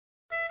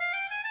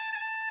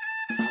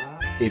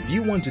If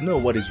you want to know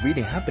what is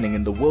really happening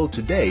in the world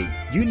today,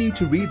 you need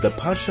to read the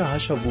Parsha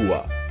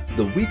HaShavua,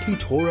 the weekly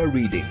Torah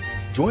reading.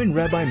 Join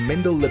Rabbi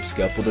Mendel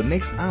Lipskar for the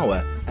next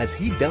hour as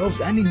he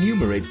delves and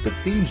enumerates the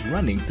themes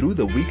running through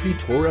the weekly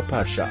Torah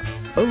Parsha,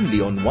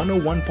 only on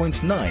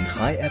 101.9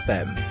 Chai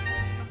FM.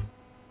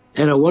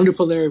 And a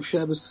wonderful Erev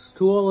Shabbos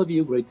to all of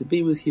you. Great to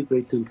be with you.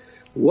 Great to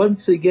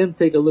once again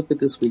take a look at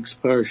this week's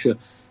Parsha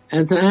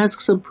and to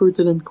ask some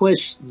pertinent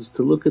questions,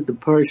 to look at the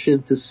Parsha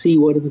and to see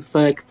what in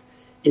fact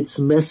its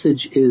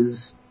message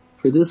is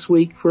for this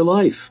week, for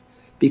life.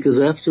 Because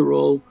after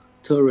all,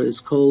 Torah is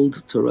called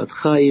Torat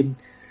Chaim,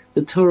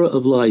 the Torah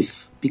of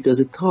life, because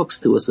it talks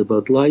to us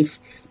about life,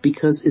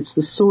 because it's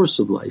the source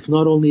of life.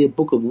 Not only a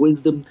book of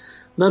wisdom,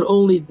 not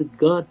only did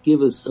God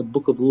give us a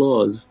book of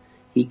laws,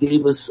 He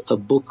gave us a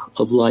book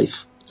of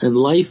life. And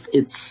life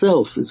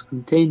itself is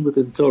contained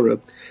within Torah.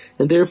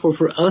 And therefore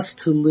for us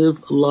to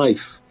live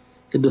life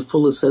in the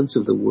fullest sense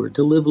of the word,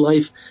 to live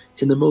life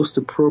in the most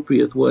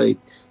appropriate way,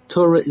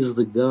 Torah is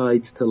the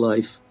guide to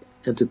life,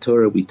 and to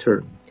Torah we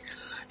turn.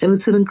 And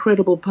it's an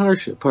incredible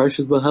Parsha,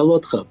 Parshat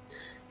Behaalotcha.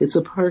 It's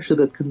a Parsha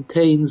that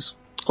contains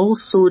all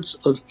sorts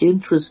of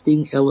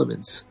interesting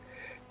elements.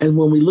 And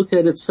when we look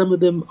at it, some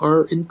of them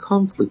are in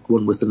conflict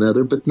one with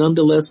another, but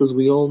nonetheless, as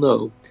we all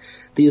know,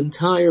 the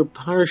entire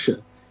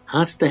Parsha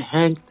has to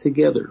hang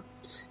together.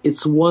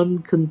 It's one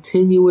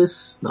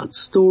continuous, not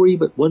story,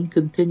 but one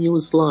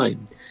continuous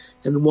line.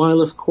 And while,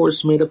 of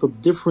course, made up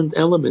of different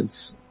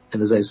elements,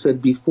 and as I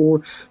said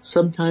before,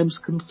 sometimes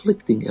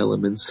conflicting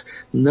elements,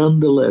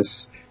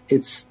 nonetheless,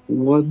 it's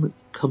one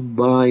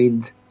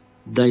combined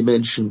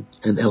dimension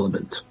and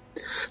element.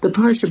 The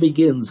Parsha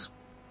begins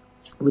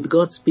with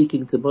God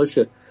speaking to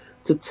Moshe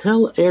to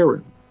tell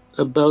Aaron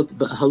about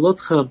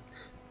Behaalotcha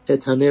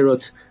et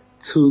hanerot,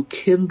 to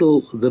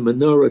kindle the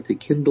menorah, to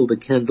kindle the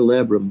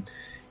candelabrum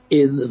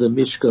in the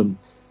Mishkan,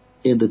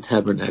 in the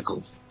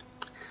tabernacle.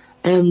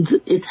 And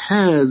it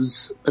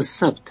has a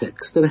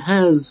subtext, it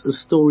has a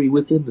story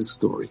within the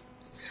story.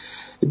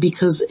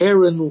 Because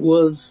Aaron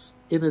was,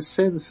 in a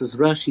sense, as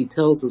Rashi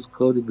tells us,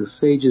 quoting the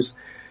sages,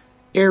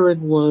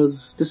 Aaron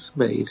was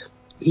dismayed.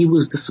 He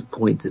was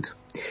disappointed.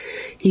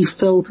 He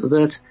felt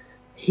that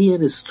he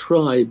and his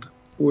tribe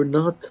were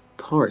not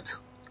part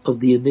of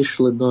the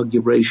initial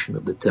inauguration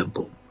of the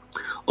temple.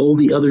 All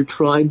the other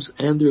tribes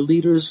and their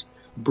leaders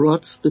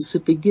brought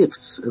specific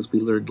gifts, as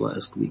we learned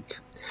last week.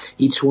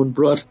 Each one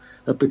brought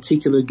a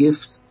particular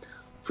gift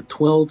for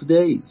 12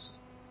 days.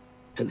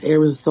 And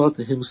Aaron thought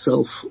to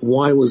himself,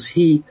 why was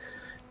he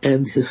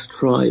and his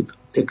tribe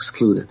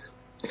excluded?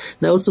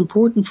 Now it's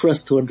important for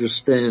us to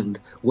understand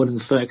what in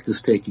fact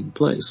is taking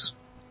place.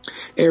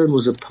 Aaron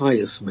was a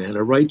pious man,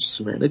 a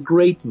righteous man, a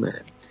great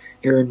man.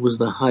 Aaron was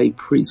the high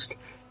priest.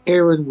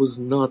 Aaron was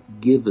not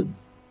given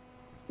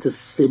to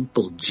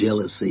simple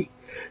jealousy.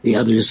 The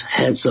others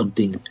had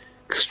something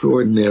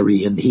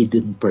extraordinary and he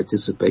didn't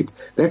participate.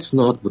 That's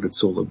not what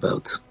it's all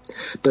about.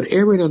 But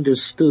Aaron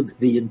understood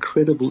the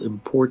incredible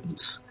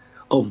importance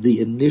of the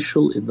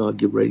initial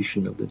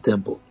inauguration of the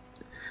temple.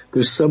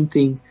 There's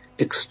something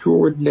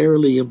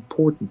extraordinarily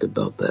important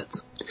about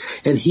that.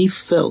 And he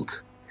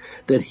felt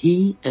that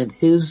he and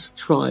his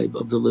tribe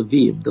of the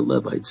Leviim, the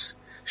Levites,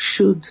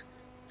 should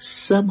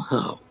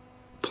somehow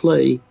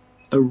play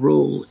a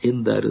role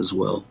in that as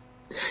well.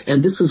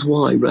 And this is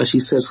why Rashi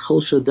says,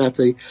 Chol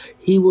Shadate,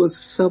 he was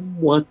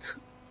somewhat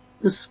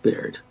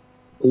despaired.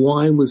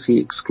 Why was he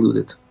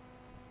excluded?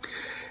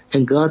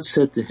 And God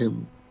said to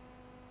him,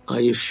 I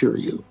assure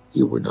you,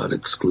 you were not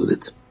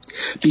excluded.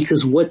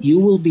 Because what you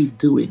will be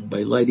doing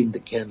by lighting the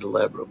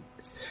candelabrum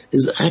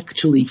is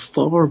actually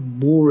far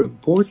more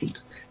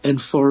important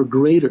and far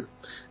greater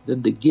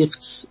than the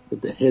gifts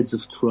that the heads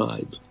of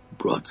tribe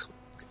brought.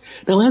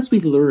 Now, as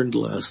we learned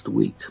last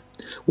week,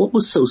 what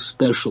was so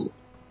special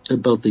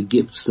about the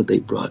gifts that they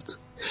brought?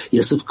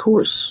 Yes, of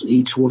course,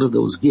 each one of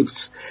those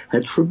gifts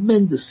had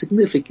tremendous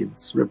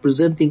significance,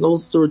 representing all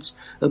sorts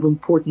of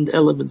important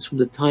elements from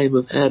the time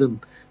of Adam,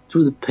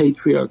 through the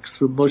patriarchs,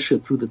 through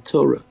Moshe, through the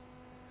Torah.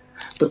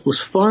 But was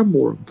far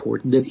more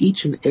important that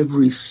each and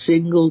every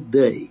single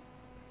day,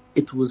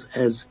 it was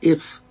as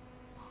if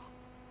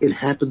it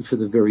happened for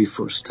the very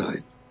first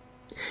time.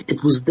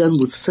 It was done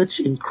with such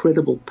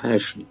incredible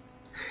passion.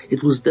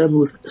 It was done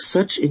with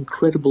such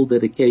incredible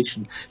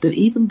dedication that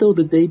even though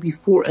the day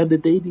before and the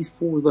day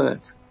before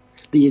that,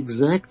 the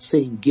exact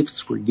same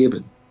gifts were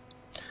given,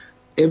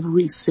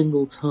 every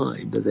single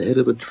time that the head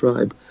of a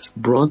tribe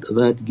brought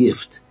that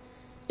gift,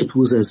 it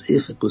was as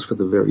if it was for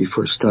the very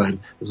first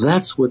time.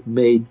 That's what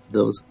made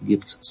those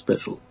gifts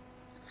special.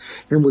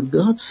 And what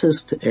God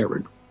says to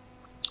Aaron,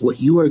 what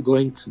you are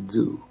going to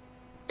do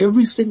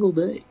every single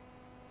day,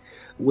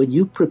 when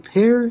you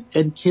prepare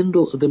and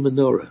kindle the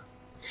menorah,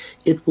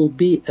 it will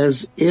be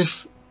as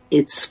if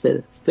it's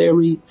the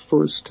very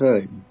first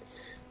time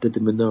that the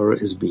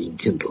menorah is being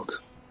kindled.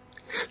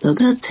 Now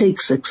that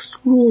takes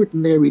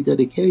extraordinary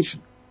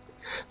dedication.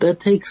 That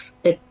takes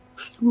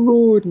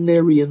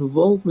extraordinary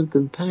involvement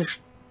and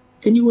passion.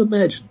 Can you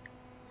imagine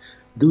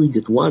doing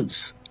it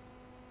once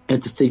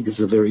and to think it's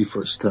the very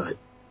first time?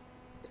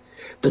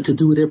 but to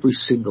do it every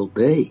single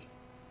day,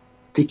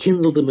 to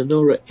kindle the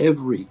menorah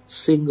every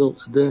single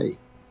day,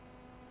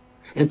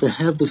 and to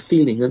have the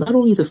feeling, and not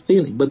only the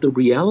feeling, but the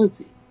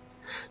reality,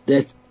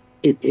 that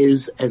it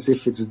is as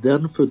if it's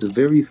done for the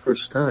very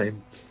first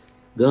time.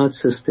 God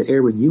says to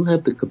Aaron, you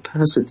have the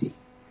capacity,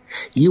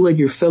 you and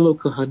your fellow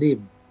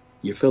Kohanim,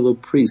 your fellow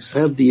priests,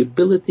 have the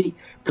ability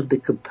and the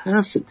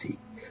capacity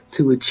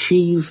to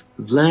achieve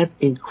that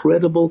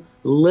incredible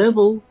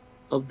level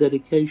of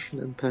dedication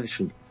and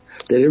passion,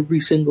 that every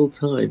single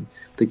time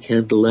the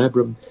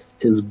candelabrum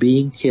is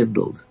being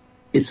kindled,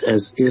 it's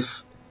as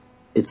if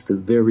it's the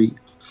very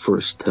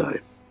first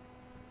time.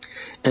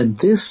 And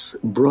this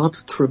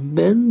brought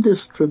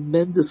tremendous,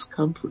 tremendous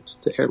comfort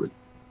to Aaron,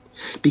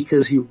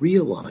 because he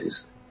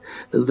realized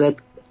that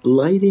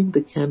lighting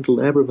the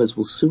candelabrum, as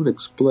we'll soon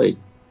explain,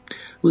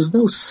 was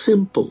no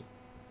simple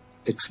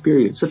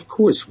experience. Of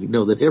course, we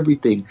know that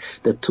everything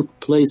that took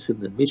place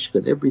in the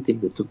Mishkan, everything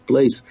that took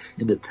place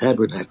in the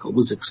tabernacle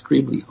was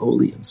extremely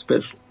holy and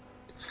special.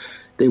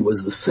 There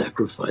was the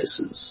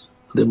sacrifices,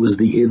 there was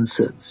the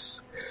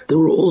incense, there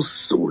were all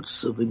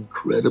sorts of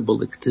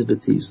incredible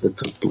activities that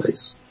took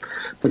place.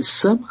 But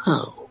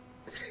somehow,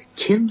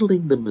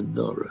 kindling the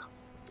menorah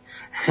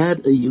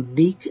had a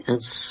unique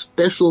and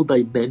special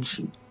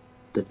dimension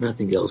that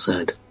nothing else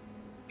had.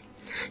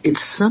 It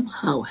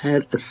somehow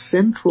had a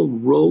central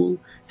role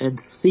and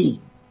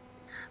theme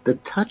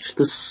that touched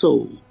the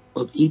soul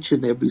of each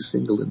and every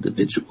single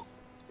individual.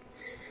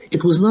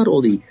 It was not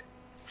only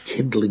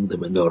kindling the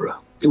menorah,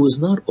 it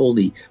was not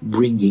only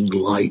bringing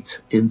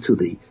light into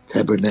the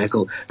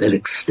tabernacle that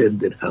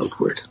extended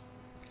outward.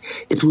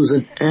 It was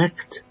an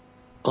act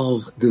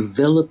of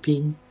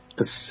developing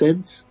a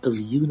sense of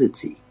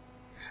unity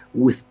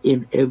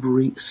within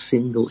every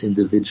single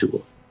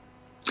individual.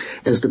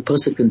 As the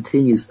pasuk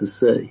continues to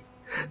say,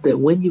 that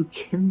when you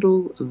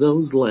kindle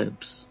those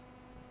lamps,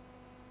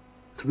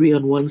 3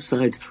 on one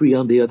side, 3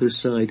 on the other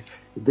side,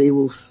 they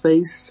will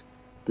face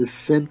the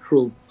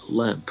central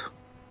lamp.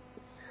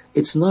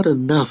 It's not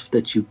enough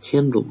that you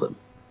kindle them,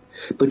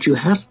 but you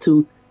have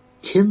to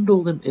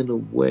kindle them in a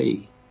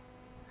way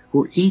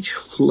where each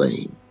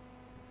flame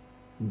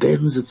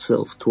bends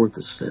itself toward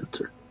the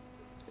center.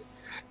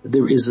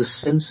 There is a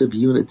sense of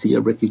unity,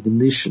 a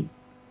recognition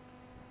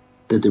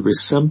that there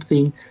is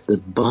something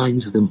that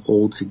binds them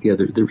all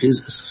together. There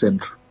is a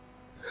center.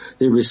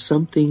 There is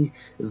something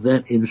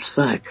that in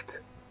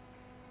fact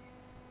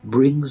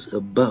brings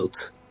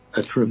about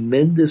a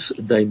tremendous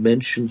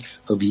dimension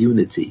of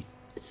unity.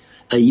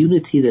 A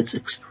unity that's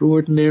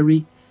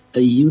extraordinary,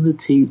 a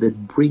unity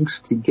that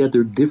brings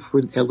together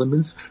different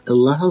elements,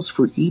 allows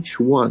for each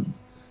one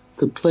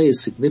to play a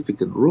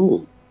significant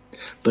role,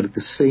 but at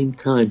the same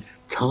time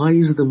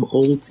ties them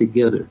all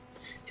together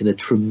in a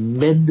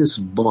tremendous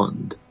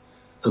bond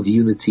of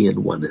unity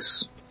and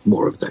oneness.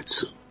 More of that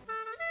soon.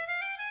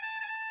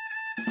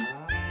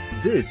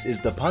 This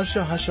is the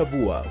Parsha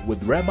HaShavua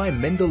with Rabbi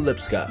Mendel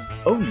Lipskar,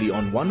 only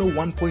on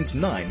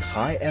 101.9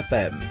 Chai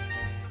FM.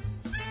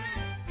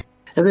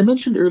 As I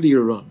mentioned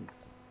earlier on,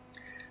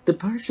 the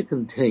Parsha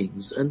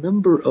contains a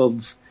number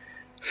of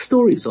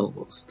stories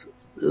almost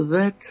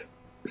that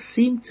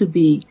seem to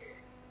be,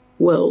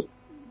 well,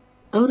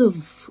 out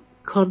of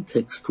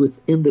context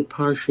within the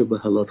Parsha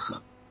Behaalotcha.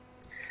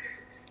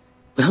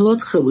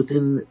 Behaalotcha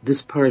within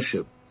this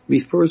Parsha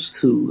refers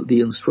to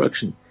the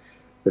instruction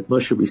that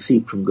Moshe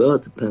received from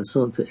God to pass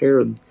on to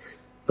Aaron,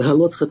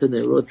 Behaalotcha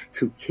Tenerot,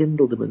 to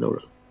kindle the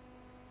menorah.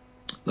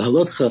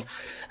 Behaalotcha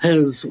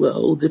has,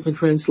 well, different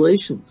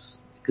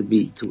translations. It could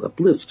be to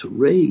uplift, to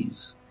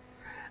raise.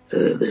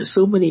 There's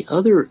so many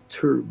other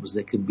terms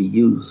that can be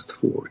used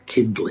for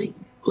kindling,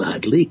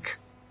 ladlik.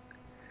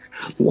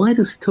 Why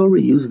does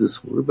Torah use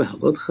this word,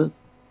 Behaalotcha?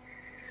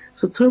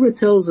 So Torah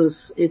tells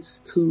us it's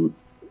to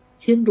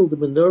kindle the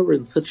menorah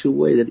in such a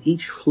way that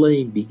each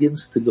flame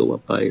begins to go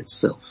up by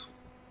itself.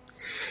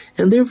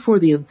 And therefore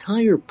the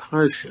entire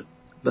Parsha,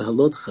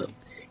 Behaalotcha,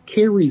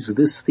 carries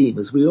this theme,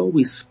 as we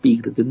always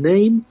speak, that the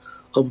name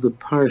of the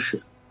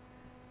Parsha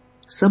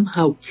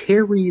somehow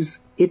carries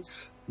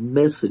its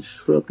message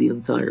throughout the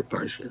entire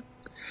Parsha.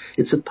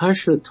 It's a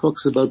Parsha that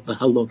talks about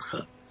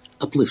Behaalotcha,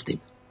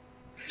 uplifting,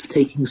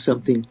 taking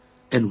something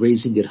and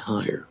raising it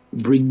higher,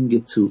 bringing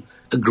it to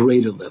a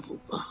greater level,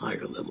 a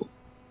higher level.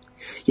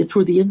 Yet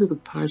toward the end of the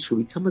Parsha,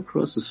 we come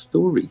across a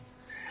story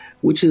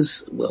which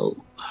is, well,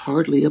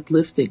 hardly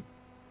uplifting.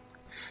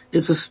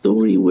 It's a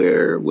story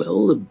where,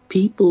 well, the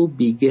people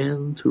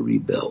began to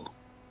rebel.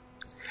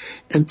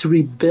 And to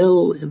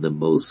rebel in the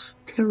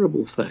most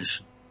terrible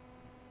fashion.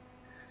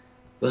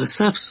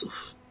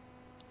 V'asafsuf.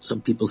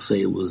 Some people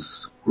say it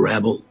was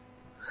rabble.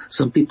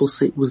 Some people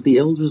say it was the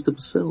elders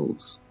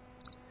themselves.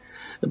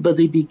 But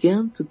they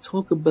began to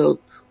talk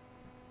about,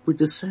 we're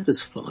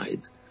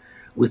dissatisfied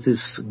with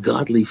this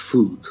godly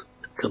food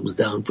that comes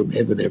down from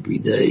heaven every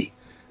day,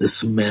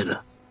 this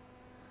manna.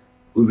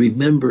 We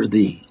remember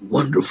the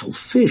wonderful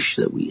fish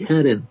that we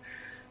had in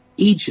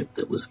Egypt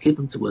that was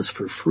given to us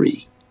for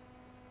free.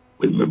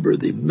 Remember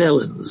the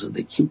melons and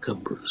the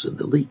cucumbers and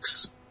the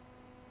leeks.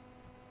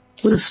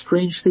 What a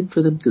strange thing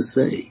for them to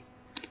say.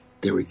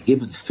 They were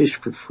given fish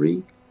for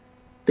free.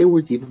 They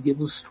weren't even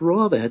given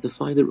straw. They had to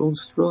find their own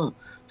straw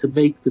to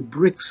make the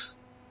bricks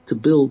to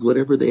build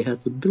whatever they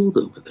had to build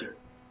over there.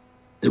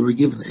 They were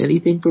given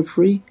anything for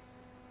free.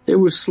 They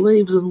were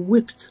slaves and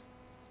whipped.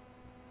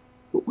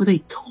 What were they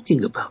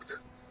talking about?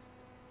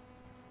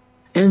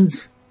 And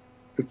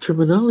the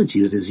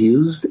terminology that is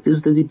used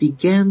is that they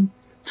began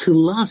to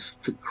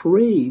lust, to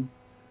crave,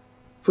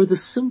 for the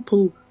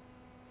simple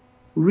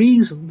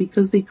reason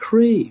because they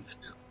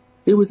craved.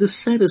 They were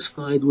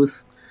dissatisfied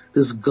with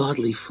this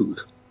godly food.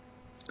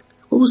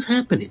 What was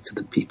happening to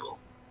the people?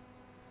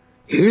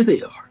 Here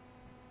they are,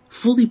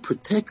 fully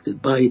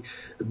protected by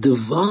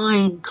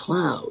divine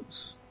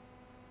clouds.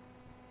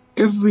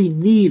 Every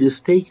need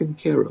is taken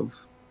care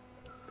of.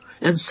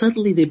 And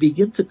suddenly they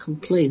begin to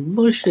complain.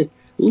 Moshe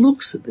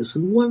looks at this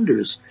and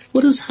wonders,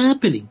 what is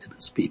happening to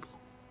these people?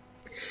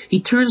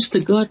 He turns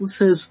to God and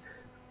says,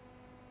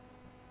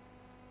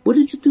 what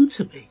did you do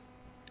to me?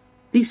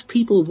 These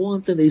people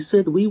want, and they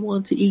said, we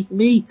want to eat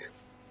meat.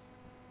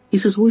 He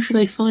says, where should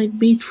I find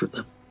meat for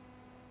them?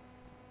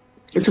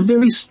 It's a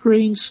very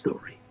strange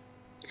story.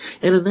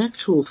 And in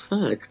actual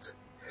fact,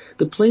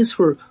 the place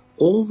where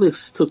all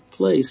this took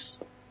place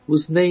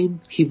was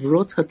named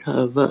Kivrot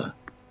HaTa'ava,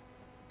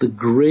 the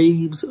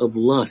graves of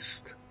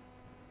lust.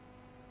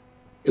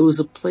 It was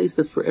a place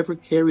that forever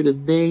carried a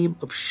name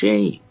of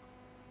shame.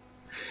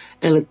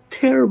 And a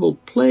terrible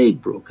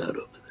plague broke out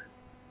over there.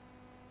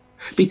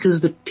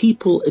 Because the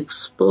people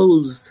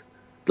exposed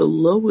the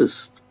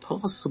lowest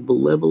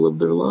possible level of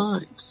their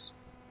lives.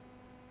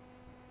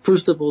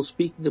 First of all,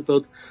 speaking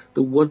about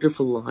the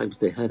wonderful lives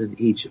they had in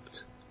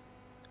Egypt.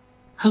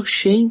 How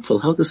shameful,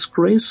 how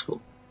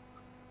disgraceful.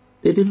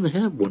 They didn't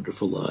have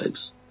wonderful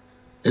lives.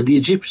 And the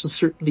Egyptians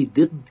certainly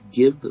didn't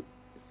give them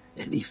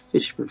any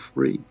fish for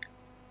free.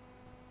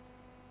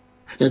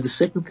 And the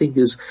second thing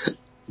is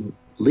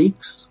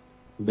leeks,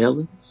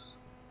 melons,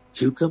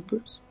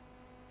 cucumbers.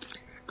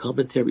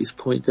 Commentaries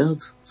point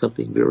out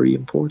something very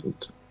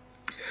important.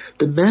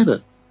 The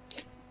manna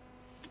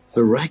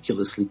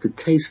miraculously could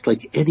taste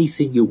like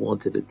anything you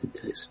wanted it to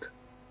taste.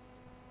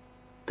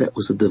 That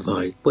was a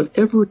divine.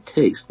 Whatever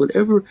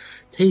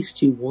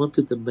taste you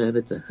wanted the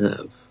manna to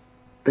have,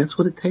 that's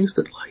what it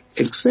tasted like,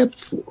 except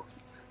for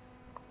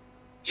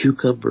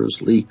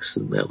cucumbers, leeks,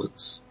 and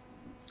melons.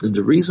 And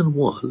the reason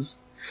was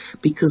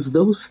because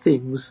those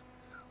things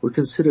were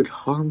considered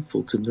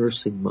harmful to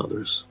nursing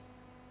mothers.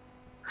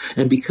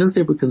 And because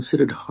they were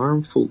considered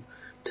harmful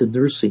to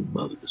nursing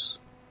mothers,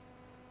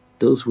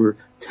 those were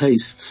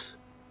tastes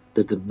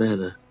that the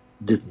manna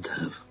didn't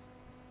have.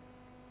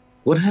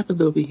 What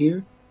happened over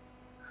here?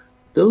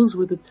 Those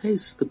were the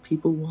tastes that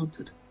people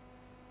wanted.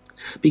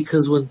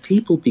 Because when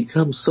people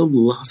become so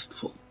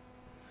lustful,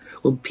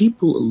 when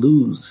people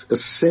lose a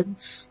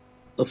sense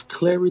of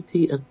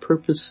clarity and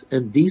purpose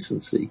and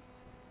decency,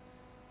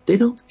 they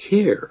don't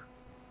care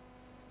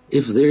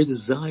if their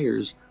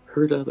desires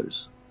hurt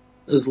others,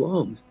 as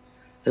long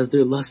as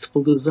their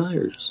lustful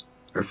desires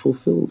are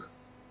fulfilled.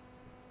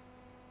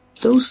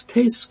 Those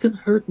tastes can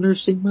hurt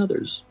nursing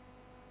mothers,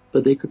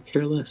 but they could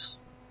care less.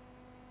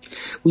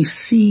 We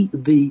see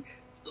the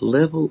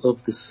level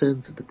of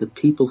descent that the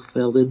people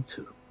fell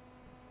into.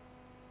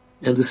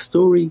 And the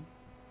story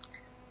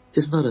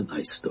is not a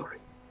nice story.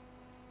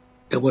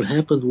 And what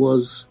happened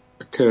was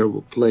a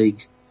terrible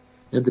plague,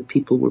 and the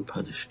people were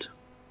punished.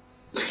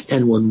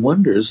 And one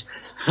wonders,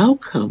 how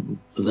come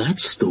that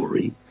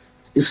story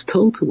is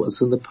told to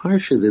us in the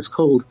Parsha that's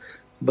called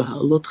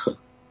Behaalotcha?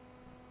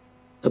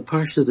 A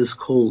Parsha that is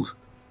called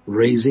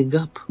raising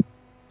up,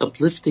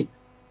 uplifting.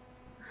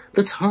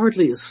 That's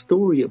hardly a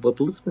story of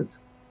upliftment.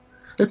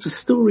 That's a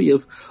story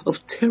of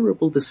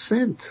terrible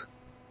descent,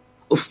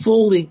 of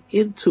falling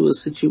into a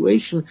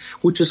situation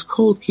which is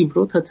called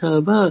Kivrot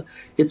HaTa'ava.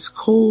 It's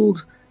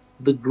called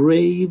the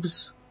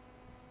graves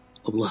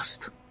of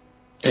lust.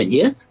 And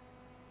yet,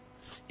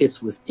 it's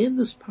within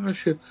this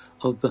Parsha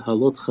of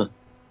Behaalotcha.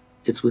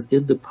 It's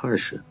within the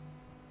Parsha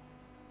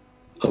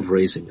of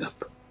raising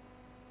up.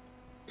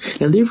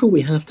 And therefore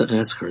we have to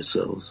ask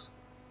ourselves,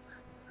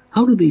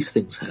 how do these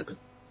things happen?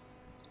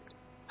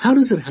 How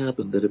does it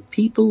happen that a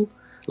people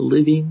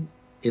living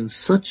in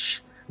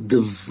such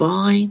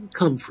divine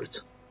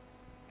comfort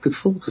could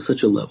fall to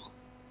such a level?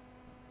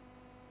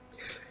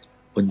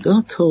 When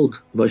God told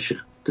Moshe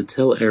to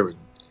tell Aaron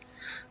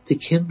to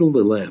kindle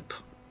the lamp,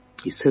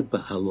 he said,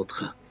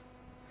 Behaalotcha,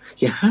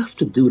 you have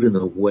to do it in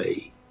a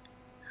way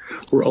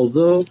where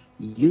although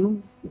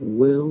you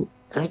will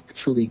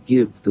actually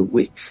give the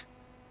wick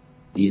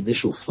the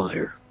initial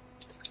fire,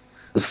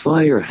 the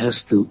fire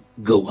has to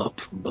go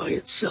up by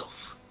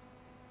itself.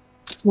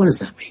 What does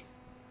that mean?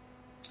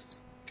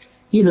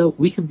 You know,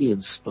 we can be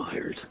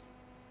inspired.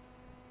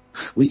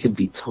 We can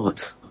be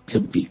taught, we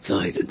can be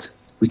guided,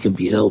 we can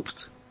be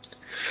helped,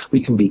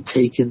 we can be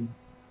taken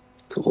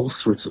to all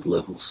sorts of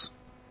levels.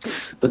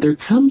 But there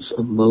comes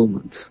a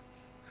moment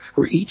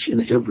where each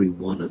and every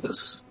one of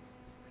us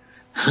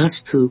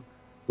has to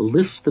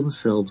lift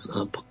themselves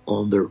up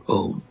on their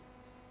own.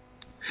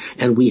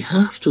 And we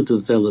have to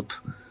develop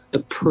a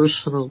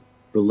personal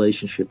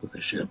relationship with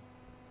HaShem.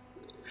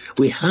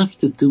 We have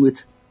to do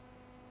it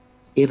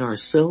in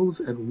ourselves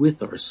and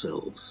with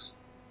ourselves,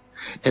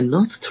 and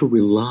not to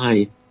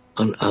rely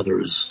on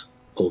others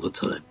all the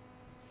time.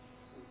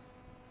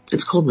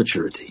 It's called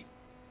maturity.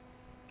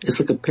 It's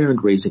like a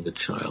parent raising a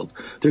child.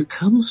 There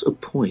comes a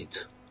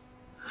point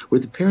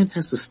where the parent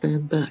has to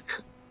stand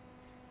back,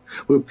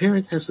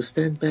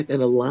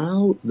 and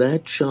allow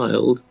that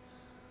child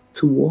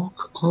to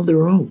walk on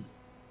their own.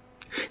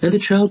 And the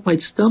child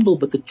might stumble,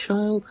 but the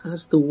child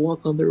has to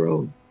walk on their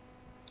own.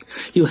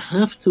 You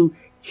have to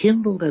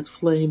kindle that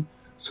flame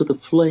so the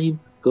flame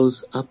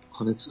goes up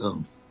on its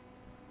own.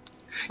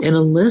 And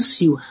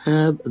unless you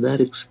have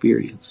that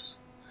experience,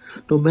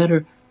 no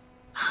matter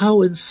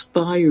how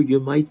inspired you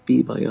might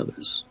be by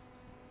others,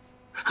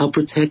 how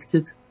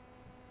protected,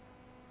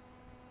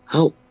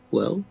 how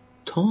well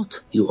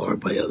taught you are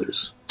by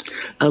others,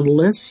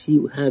 unless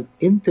you have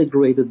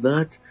integrated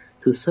that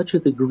to such a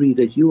degree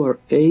that you are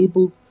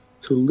able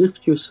to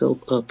lift yourself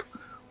up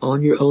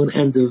on your own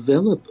and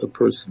develop a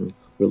personal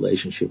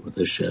relationship with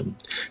HaShem,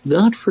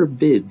 God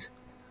forbid,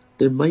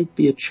 there might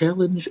be a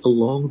challenge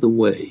along the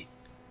way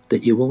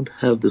that you won't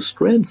have the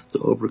strength to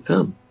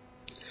overcome,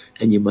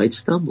 and you might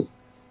stumble.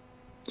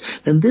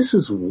 And this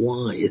is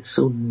why it's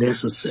so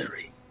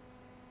necessary.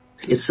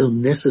 It's so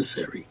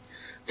necessary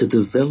to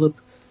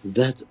develop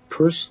that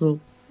personal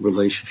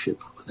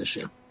relationship with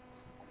HaShem.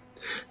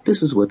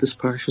 This is what this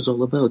parsha is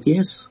all about.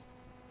 Yes,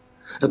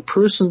 a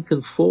person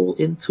can fall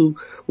into,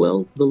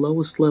 well, the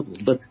lowest level,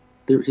 but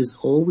there is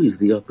always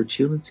the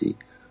opportunity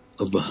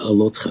of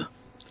Behaalotcha.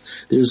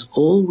 There's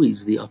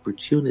always the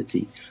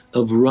opportunity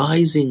of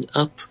rising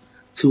up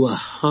to a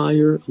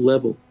higher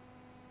level,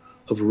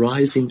 of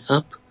rising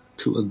up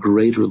to a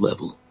greater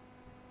level.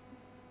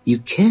 You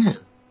can,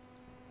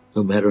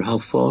 no matter how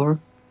far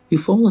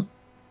you've fallen.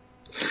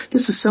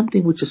 This is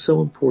something which is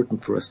so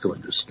important for us to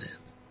understand.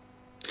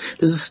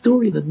 There's a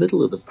story in the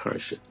middle of the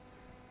parsha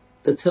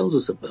that tells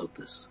us about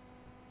this.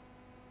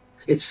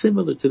 It's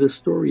similar to the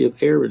story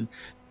of Aaron,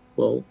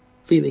 well,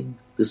 feeling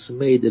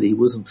dismayed that he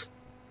wasn't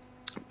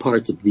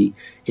part of the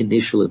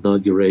initial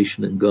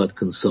inauguration, and God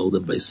consoled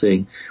him by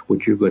saying,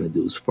 what you're going to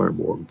do is far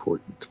more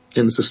important.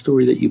 And it's a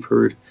story that you've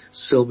heard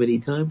so many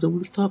times, and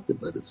we've talked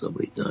about it so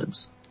many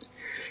times.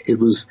 It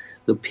was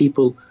the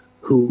people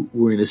who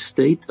were in a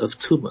state of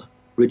tumah,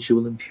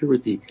 ritual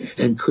impurity,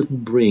 and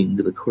couldn't bring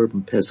the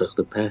Korban Pesach,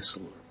 the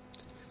Passover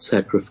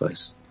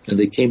sacrifice. And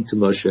they came to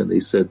Moshe and they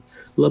said,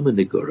 Lama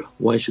Nigora,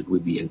 why should we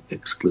be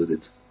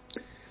excluded?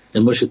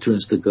 And Moshe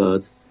turns to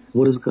God.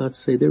 What does God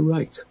say? They're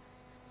right.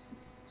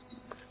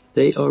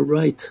 They are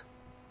right.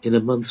 In a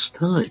month's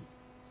time,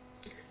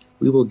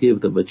 we will give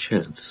them a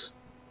chance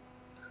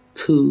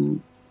to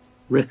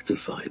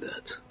rectify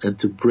that and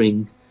to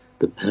bring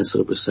the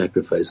Passover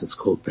sacrifice. It's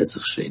called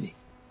Pesach Sheni.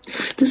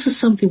 This is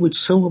something which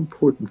is so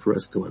important for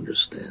us to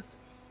understand.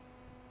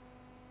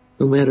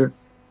 No matter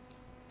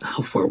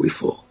how far we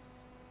fall.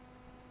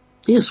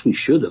 Yes, we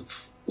should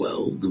have,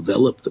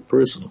 developed a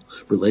personal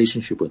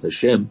relationship with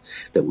HaShem,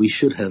 that we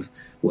should have,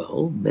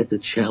 met the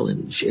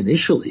challenge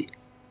initially.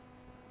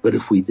 But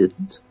if we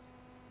didn't,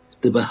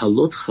 the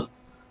Behaalotcha,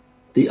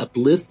 the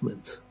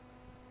upliftment,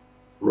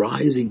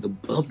 rising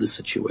above the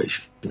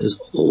situation is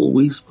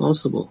always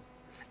possible.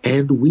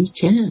 And we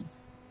can.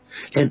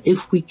 And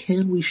if we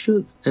can, we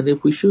should. And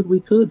if we should, we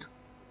could.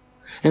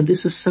 And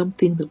this is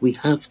something that we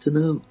have to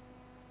know.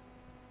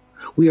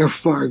 We are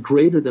far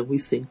greater than we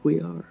think we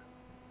are.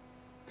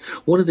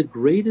 One of the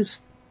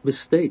greatest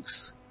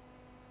mistakes,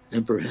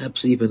 and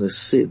perhaps even a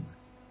sin,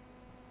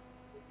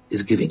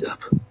 is giving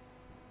up.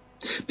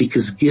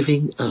 Because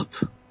giving up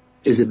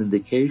is an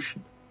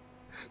indication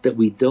that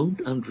we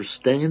don't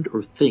understand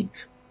or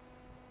think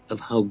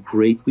of how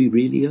great we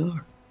really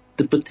are,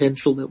 the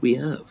potential that we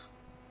have.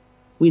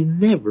 We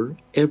never,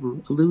 ever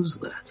lose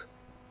that.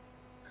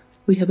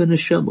 We have a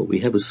neshama, we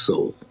have a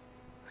soul,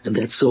 and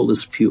that soul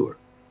is pure.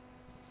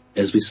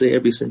 As we say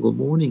every single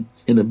morning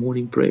in the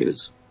morning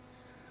prayers,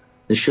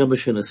 Neshama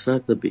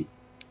shenasata bi,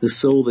 the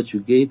soul that you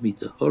gave me,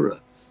 tahara,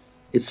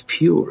 it's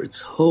pure,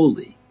 it's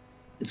holy,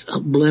 it's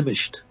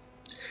unblemished.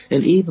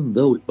 And even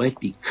though it might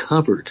be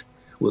covered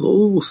with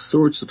all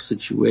sorts of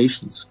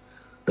situations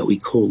that we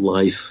call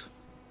life,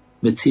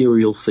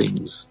 material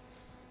things,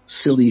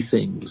 silly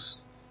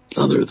things,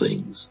 other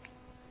things,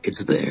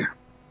 it's there.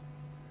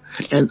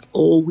 And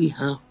all we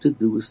have to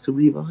do is to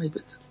revive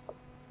it.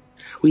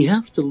 We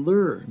have to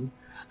learn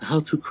how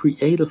to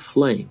create a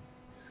flame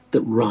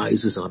that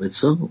rises on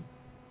its own.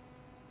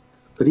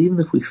 But even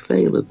if we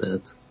fail at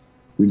that,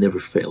 we never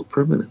fail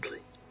permanently.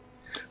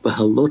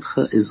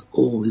 Behaalotcha is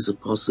always a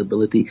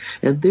possibility,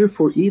 and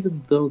therefore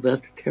even though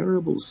that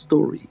terrible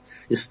story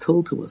is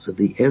told to us at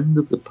the end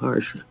of the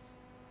Parsha,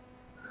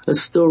 a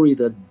story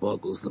that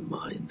boggles the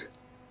mind,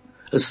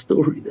 a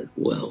story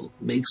that,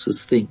 makes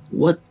us think,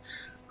 what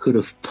could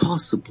have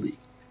possibly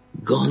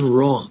gone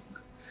wrong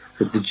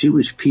that the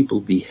Jewish people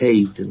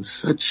behaved in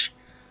such,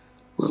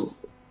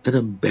 an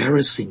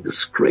embarrassing,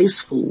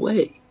 disgraceful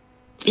way?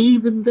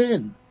 Even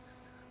then,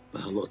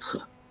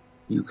 Behaalotcha,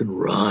 you can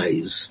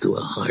rise to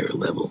a higher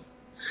level.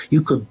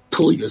 You can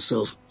pull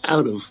yourself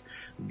out of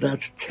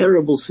that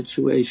terrible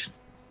situation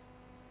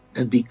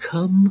and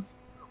become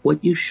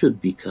what you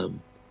should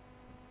become,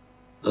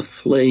 a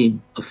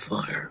flame of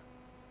fire,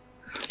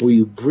 where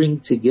you bring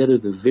together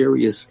the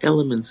various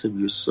elements of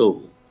your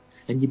soul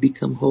and you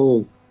become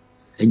whole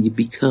and you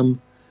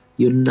become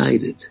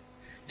united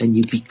and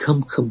you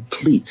become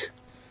complete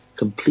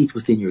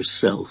within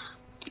yourself,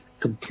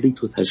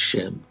 complete with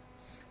HaShem,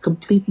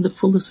 complete in the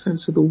fullest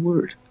sense of the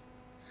word.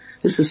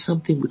 This is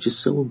something which is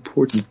so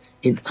important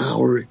in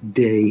our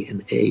day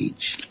and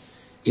age,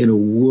 in a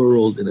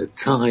world, in a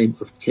time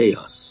of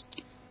chaos.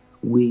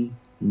 We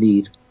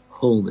need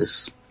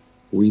wholeness.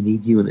 We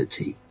need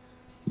unity.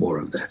 More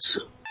of that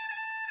soon.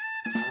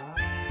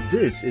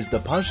 This is the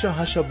Parsha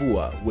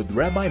HaShavua with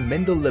Rabbi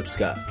Mendel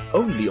Lipskar,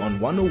 only on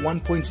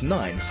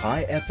 101.9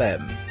 High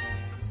FM.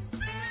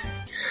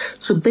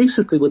 So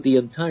basically what the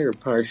entire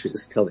Parsha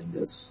is telling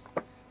us,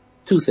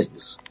 two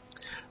things.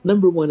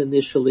 Number one,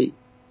 initially,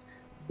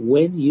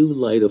 when you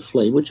light a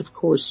flame, which of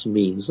course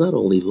means not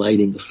only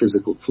lighting a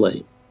physical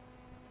flame,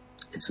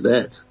 it's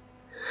that,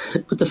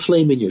 but the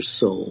flame in your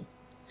soul,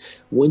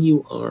 when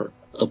you are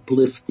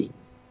uplifting,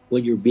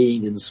 when you're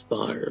being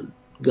inspired,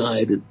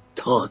 guided,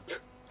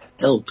 taught,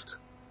 helped,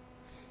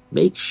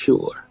 make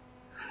sure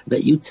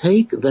that you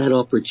take that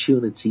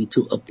opportunity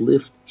to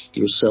uplift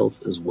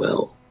yourself as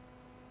well.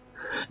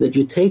 That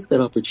you take that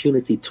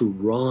opportunity to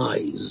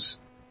rise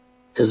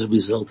as a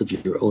result of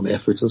your own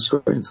efforts and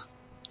strength.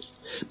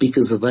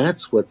 Because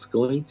that's what's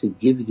going to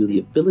give you the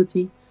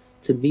ability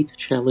to meet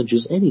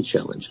challenges, any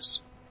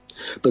challenges.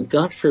 But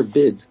God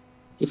forbid,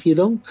 if you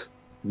don't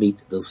meet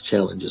those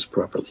challenges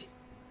properly.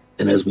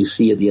 And as we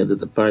see at the end of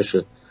the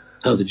Parsha,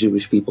 how the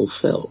Jewish people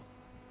fell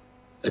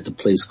at the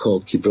place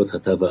called Kibrot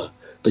HaTava,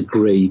 the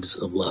graves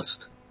of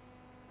lust.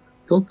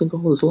 Don't think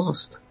all is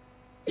lost.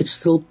 It's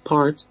still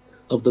part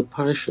of the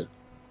Parsha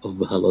of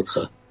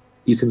Behaalotcha.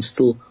 You can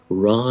still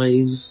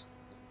rise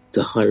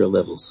to higher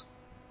levels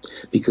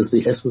because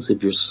the essence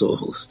of your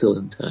soul is still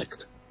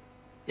intact.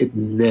 It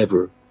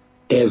never,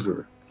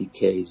 ever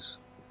decays.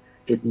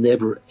 It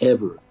never,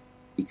 ever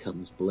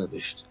becomes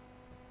blemished.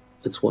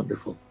 It's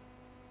wonderful.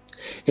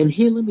 And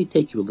here let me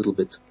take you a little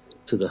bit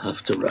to the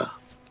Haftarah.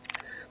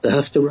 The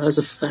Haftarah is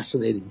a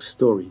fascinating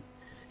story.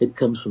 It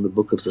comes from the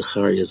book of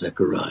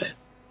Zechariah.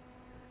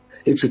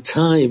 It's a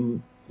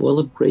time, well,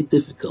 of great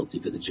difficulty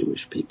for the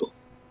Jewish people.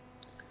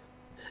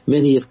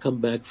 Many have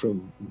come back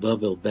from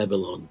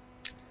Babylon.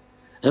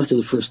 After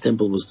the first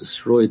temple was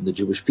destroyed and the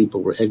Jewish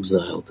people were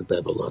exiled to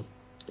Babylon,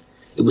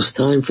 it was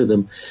time for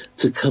them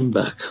to come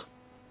back.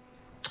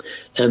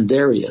 And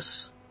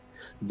Darius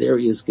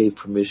gave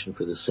permission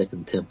for the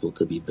second temple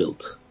to be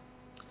built.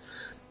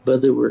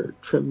 But there were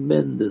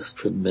tremendous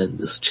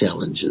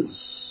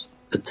challenges,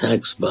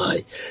 attacks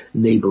by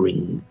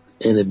neighboring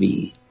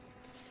enemy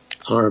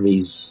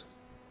armies,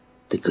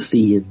 the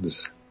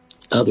Scythians,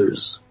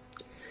 others.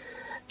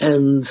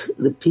 And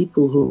the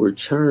people who were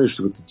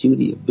charged with the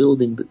duty of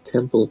building the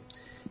temple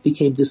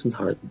became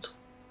disheartened.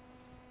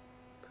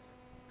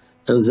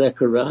 And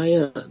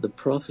Zechariah, the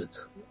prophet,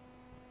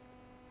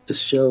 is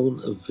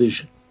shown a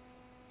vision.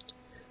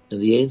 And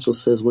the angel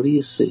says, what do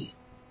you see?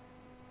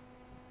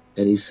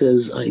 And he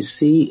says, I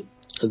see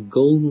a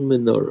golden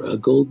menorah, a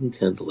golden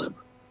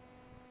candelabra.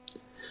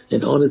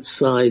 And on its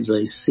sides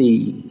I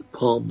see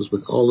palms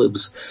with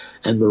olives,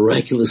 and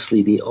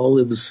miraculously the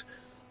olives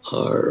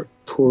are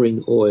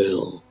pouring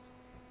oil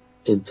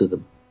into the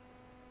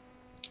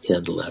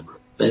candelabra.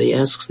 And he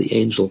asks the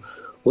angel,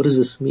 what does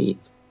this mean?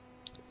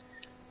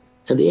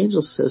 And the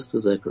angel says to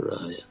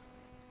Zechariah,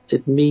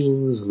 it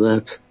means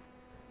that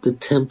the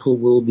temple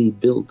will be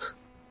built.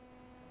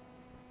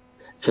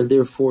 And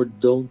therefore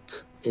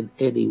don't in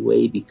any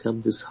way become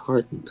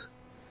disheartened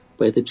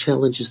by the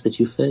challenges that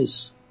you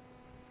face.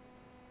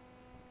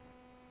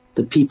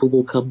 The people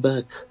will come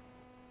back.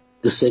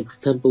 The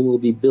sacred temple will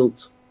be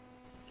built.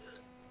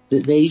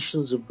 The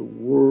nations of the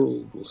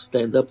world will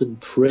stand up in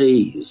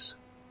praise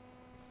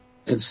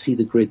and see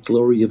the great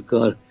glory of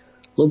God.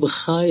 Lo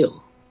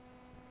b'chayil,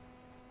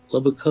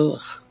 lo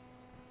b'koach.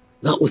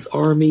 Not with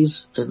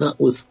armies and not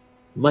with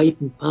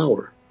might and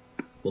power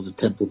will the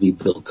temple be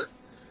built.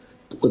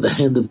 With the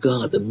hand of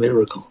God, a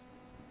miracle.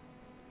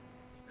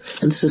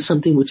 And this is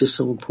something which is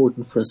so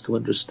important for us to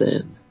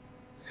understand.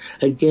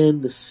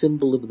 Again, the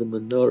symbol of the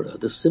menorah,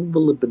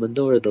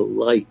 the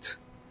light,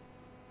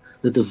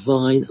 the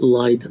divine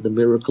light and the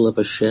miracle of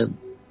HaShem.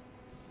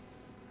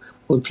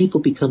 When people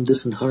become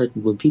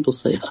disheartened, when people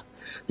say,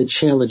 the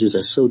challenges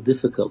are so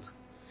difficult,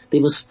 they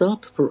must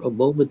stop for a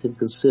moment and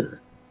consider,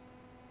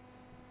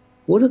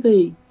 what are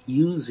they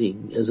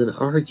using as an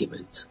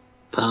argument?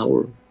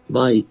 Power,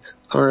 might,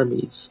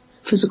 armies,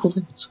 physical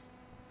things.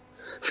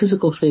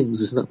 Physical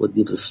things is not what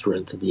gives us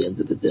strength at the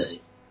end of the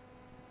day.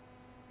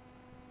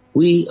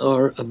 We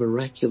are a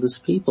miraculous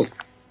people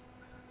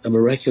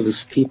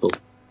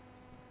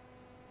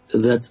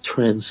that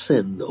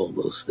transcend all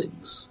those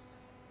things.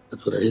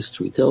 That's what our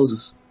history tells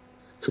us.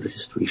 That's what our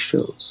history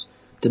shows.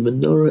 The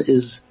menorah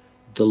is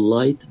the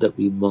light that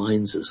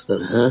reminds us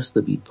that it has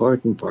to be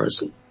part and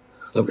parcel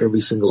of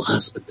every single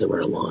aspect of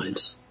our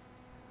lives.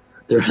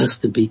 There has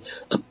to be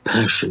a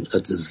passion, a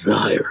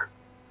desire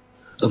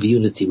of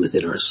unity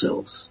within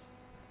ourselves.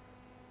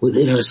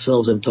 Within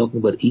ourselves, I'm talking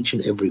about each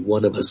and every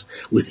one of us,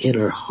 within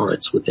our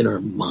hearts, within our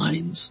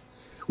minds,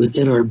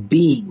 within our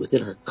being,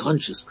 within our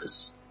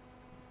consciousness.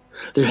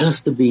 There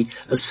has to be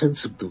a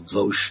sense of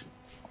devotion.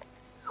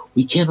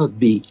 We cannot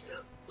be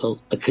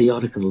a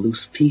chaotic and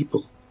loose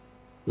people,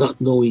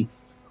 not knowing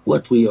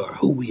what we are,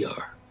 who we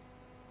are,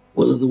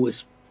 will o' the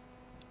wisp.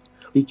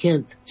 We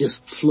can't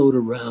just float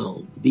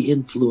around, be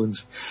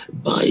influenced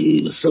by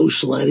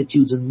social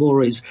attitudes and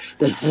mores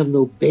that have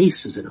no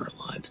basis in our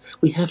lives.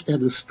 We have to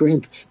have the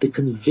strength, the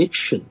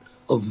conviction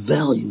of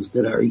values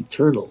that are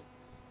eternal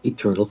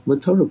from a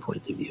Torah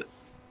point of view.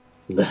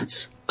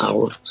 That's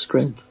our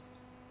strength.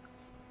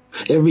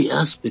 Every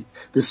aspect,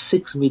 the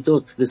 6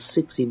 midot, the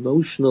 6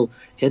 emotional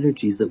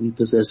energies that we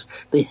possess,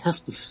 they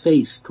have to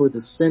face toward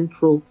the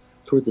central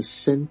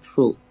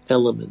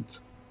element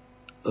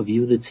of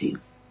unity.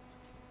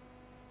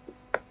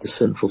 The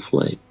central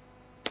flame,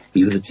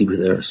 unity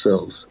within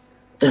ourselves.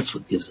 That's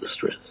what gives us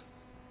strength.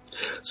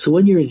 So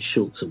when you're in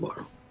shul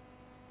tomorrow,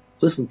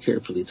 listen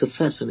carefully. It's a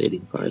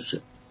fascinating parsha.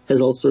 It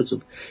has all sorts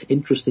of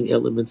interesting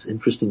elements,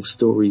 interesting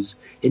stories,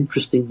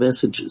 interesting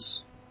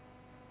messages.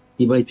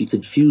 You might be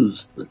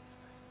confused, but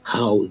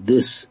how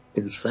this,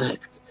 in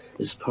fact,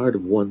 is part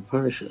of one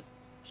parsha.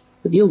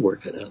 But you'll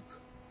work it out.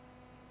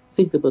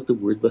 Think about the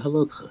word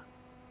Behaalotcha.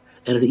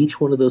 And in each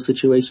one of those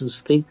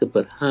situations, think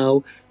about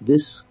how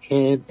this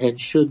can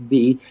and should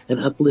be an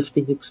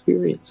uplifting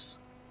experience.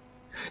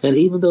 And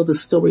even though the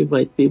story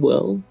might be,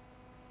 well,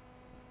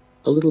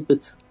 a little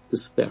bit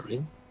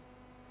despairing,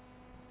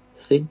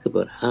 think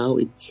about how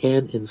it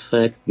can in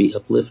fact be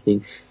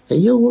uplifting,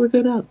 and you'll work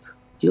it out.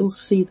 You'll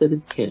see that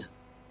it can.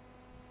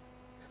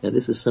 And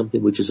this is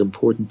something which is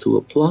important to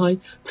apply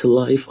to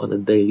life on a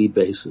daily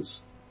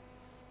basis.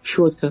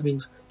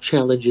 Shortcomings,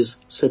 challenges,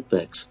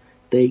 setbacks,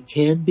 they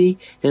can be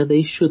and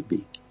they should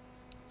be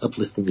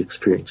uplifting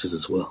experiences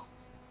as well.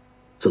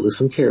 So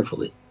listen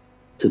carefully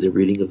to the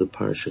reading of the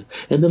Parsha,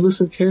 and then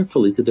listen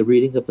carefully to the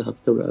reading of the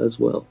Haftarah as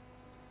well.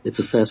 It's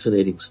a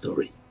fascinating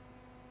story.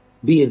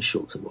 Be in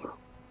shul tomorrow.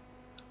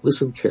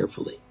 Listen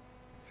carefully.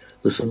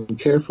 Listen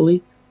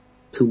carefully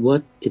to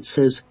what it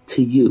says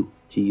to you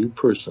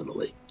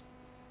personally.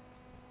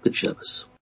 Good Shabbos.